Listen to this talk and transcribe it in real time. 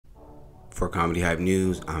For Comedy Hype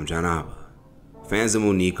News, I'm John Abba. Fans of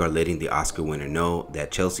Monique are letting the Oscar winner know that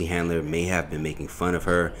Chelsea Handler may have been making fun of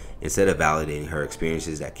her instead of validating her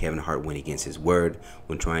experiences that Kevin Hart went against his word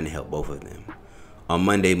when trying to help both of them. On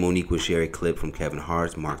Monday, Monique would share a clip from Kevin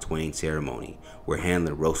Hart's Mark Twain ceremony where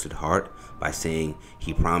Handler roasted Hart by saying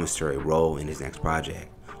he promised her a role in his next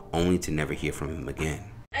project, only to never hear from him again.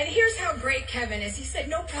 And here's how great Kevin is. He said,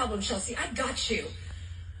 "No problem, Chelsea, I got you.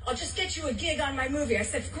 I'll just get you a gig on my movie." I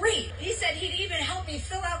said, "Great." He said he'd even help me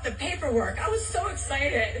fill out the paperwork. I was so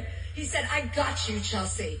excited. He said, "I got you,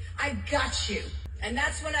 Chelsea. I got you." And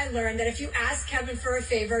that's when I learned that if you ask Kevin for a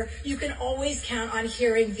favor, you can always count on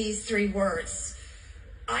hearing these three words: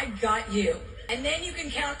 "I got you." And then you can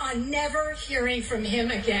count on never hearing from him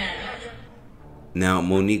again. Now,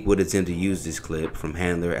 Monique would attempt to use this clip from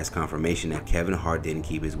Handler as confirmation that Kevin Hart didn't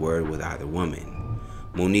keep his word with either woman.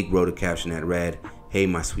 Monique wrote a caption that read, "Hey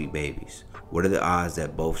my sweet babies, what are the odds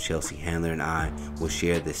that both Chelsea Handler and I will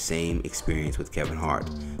share the same experience with Kevin Hart,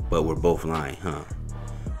 but we're both lying, huh?"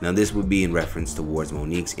 Now this would be in reference towards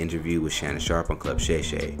Monique's interview with Shannon Sharpe on Club Shay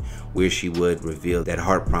Shay, where she would reveal that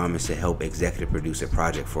Hart promised to help executive produce a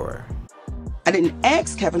project for her. "I didn't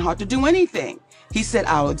ask Kevin Hart to do anything. He said,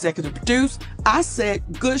 I'll executive produce." I said,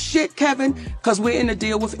 "Good shit, Kevin, because we're in a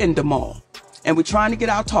deal with Endemol. And we're trying to get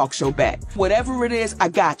our talk show back. Whatever it is, I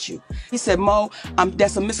got you." He said, "Mo,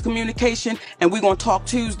 that's a miscommunication, and we're going to talk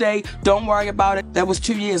Tuesday. Don't worry about it." That was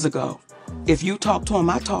 2 years ago. If you talk to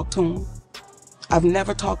him, I talk to him. I've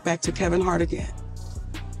never talked back to Kevin Hart again.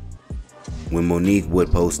 When Monique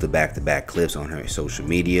would post the back-to-back clips on her social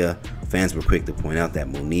media, fans were quick to point out that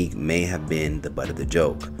Monique may have been the butt of the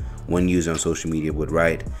joke. One user on social media would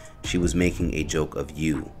write, "She was making a joke of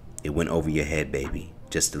you. It went over your head, baby.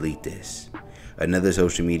 Just delete this." Another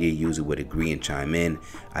social media user would agree and chime in,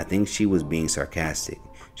 "I think she was being sarcastic.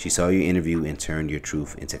 She saw your interview and turned your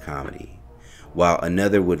truth into comedy." While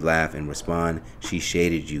another would laugh and respond, "She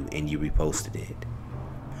shaded you and you reposted it."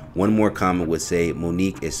 One more comment would say,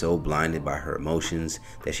 "Monique is so blinded by her emotions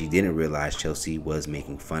that she didn't realize Chelsea was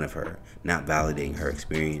making fun of her, not validating her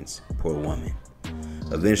experience. Poor woman."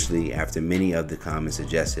 Eventually, after many of the comments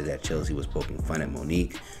suggested that Chelsea was poking fun at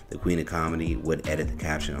Monique, the Queen of Comedy would edit the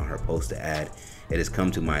caption on her post to add, "It has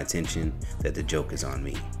come to my attention that the joke is on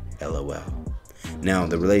me. LOL." Now,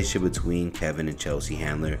 the relationship between Kevin and Chelsea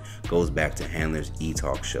Handler goes back to Handler's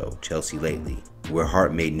E-Talk show, Chelsea Lately, where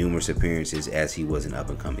Hart made numerous appearances as he was an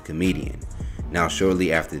up-and-coming comedian. Now,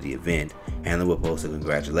 shortly after the event, Handler would post a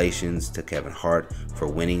congratulations to Kevin Hart for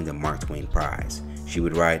winning the Mark Twain Prize. She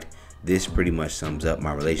would write, "This pretty much sums up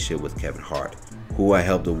my relationship with Kevin Hart, who I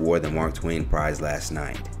helped award the Mark Twain Prize last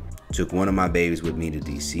night. Took one of my babies with me to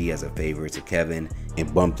DC as a favor to Kevin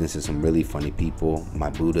and bumped into some really funny people my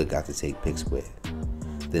Buddha got to take pics with.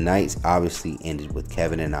 The nights obviously ended with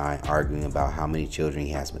Kevin and I arguing about how many children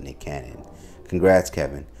he has with Nick Cannon. Congrats,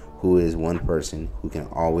 Kevin, who is one person who can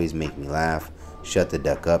always make me laugh. Shut the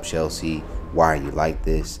duck up, Chelsea. Why are you like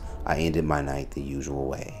this? I ended my night the usual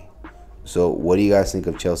way." So what do you guys think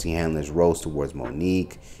of Chelsea Handler's roast towards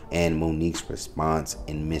Monique and Monique's response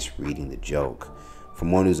in misreading the joke? For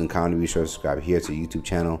more news and comedy, be sure to subscribe here to the YouTube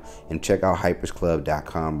channel and check out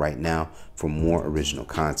hypersclub.com right now for more original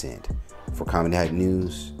content. For Comedy Hype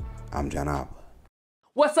News, I'm John Abba.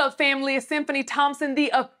 What's up, family? It's Symphony Thompson, the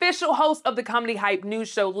official host of the Comedy Hype News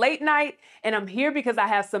show Late Night, and I'm here because I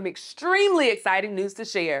have some extremely exciting news to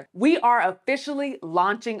share. We are officially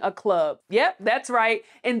launching a club. Yep, that's right.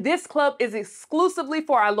 And this club is exclusively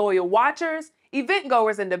for our loyal watchers, event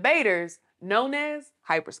goers, and debaters, known as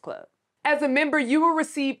Hypers Club. As a member, you will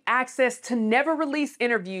receive access to never-released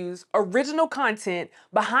interviews, original content,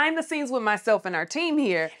 behind the scenes with myself and our team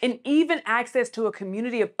here, and even access to a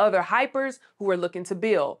community of other hypers who are looking to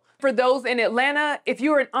build. For those in Atlanta, if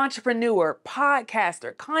you're an entrepreneur,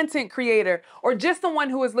 podcaster, content creator, or just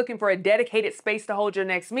someone who is looking for a dedicated space to hold your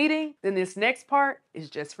next meeting, then this next part is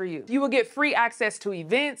just for you. You will get free access to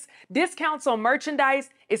events, discounts on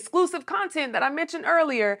merchandise, exclusive content that I mentioned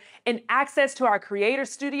earlier, and access to our creator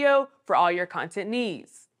studio for all your content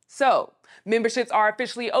needs. So, memberships are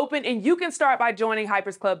officially open, and you can start by joining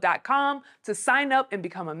hypersclub.com to sign up and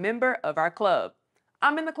become a member of our club.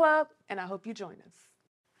 I'm in the club, and I hope you join us.